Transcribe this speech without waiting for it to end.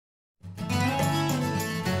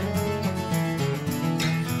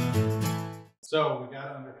So we got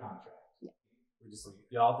it under contract. Yeah.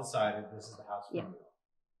 Y'all decided this is the house we're Yeah. going to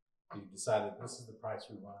build. You decided this is the price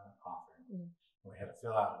we want to offer. Mm-hmm. We had to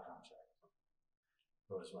fill out a contract.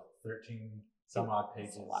 It was 13 some odd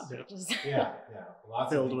pages. A lot of pages. Yeah.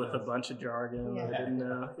 Lots filled of with a bunch of jargon Yeah. I didn't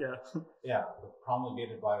know. Yeah. Yeah,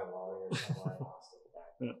 promulgated by a lawyer somewhere. I lost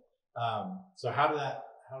it. Yeah. So how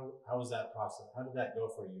was that process? How did that go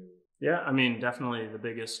for you? Yeah, I mean, definitely the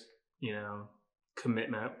biggest,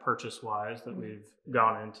 commitment purchase-wise that we've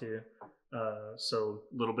gone into. So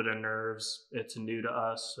a little bit of nerves. It's new to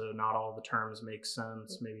us, so not all the terms make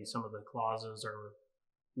sense. Maybe some of the clauses are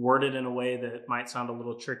worded in a way that might sound a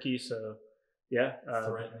little tricky. So, yeah,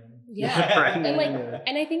 Threatening. Yeah, threatening,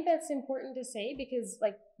 and I think that's important to say because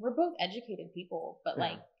we're both educated people, but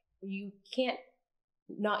you can't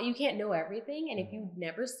know everything, and if you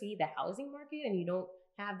never see the housing market and you don't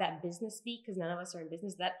have that business speak, because none of us are in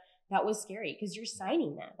business, that was scary because you're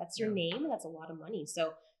signing that's your name and that's a lot of money.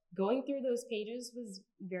 So going through those pages was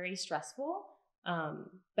very stressful,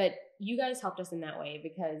 but you guys helped us in that way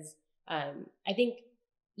because I think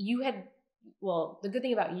the good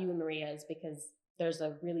thing about you and Maria is because there's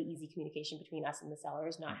a really easy communication between us and the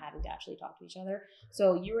sellers, not having to actually talk to each other.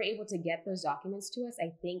 So you were able to get those documents to us,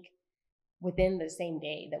 I think, within the same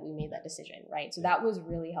day that we made that decision, right? So that was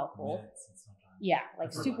really helpful. Yeah,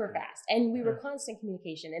 super fast. And we were constant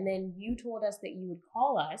communication. And then you told us that you would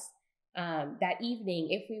call us that evening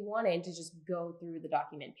if we wanted to just go through the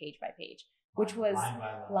document page by page, which was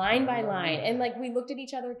line by line. And we looked at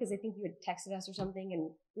each other because I think you had texted us or something, and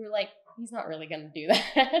we were like, he's not really going to do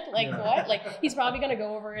that. What? He's probably going to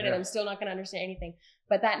go over it and I'm still not going to understand anything.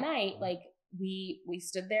 But that night, we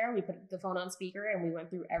stood there, we put the phone on speaker and we went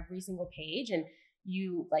through every single page, and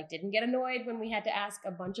you didn't get annoyed when we had to ask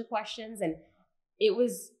a bunch of questions. And it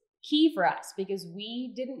was key for us because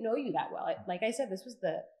we didn't know you that well. Like I said, this was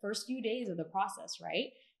the first few days of the process,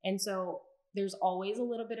 right? And so there's always a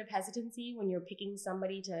little bit of hesitancy when you're picking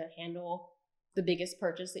somebody to handle the biggest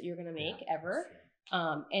purchase that you're going to make ever.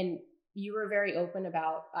 And you were very open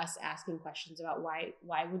about us asking questions about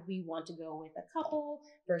why would we want to go with a couple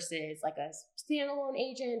versus a standalone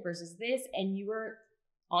agent versus this. And you were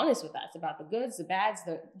honest with us about the goods, the bads,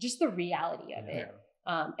 just the reality of it.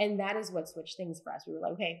 And that is what switched things for us. We were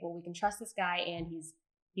like, okay, well, we can trust this guy, and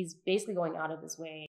he's basically going out of his way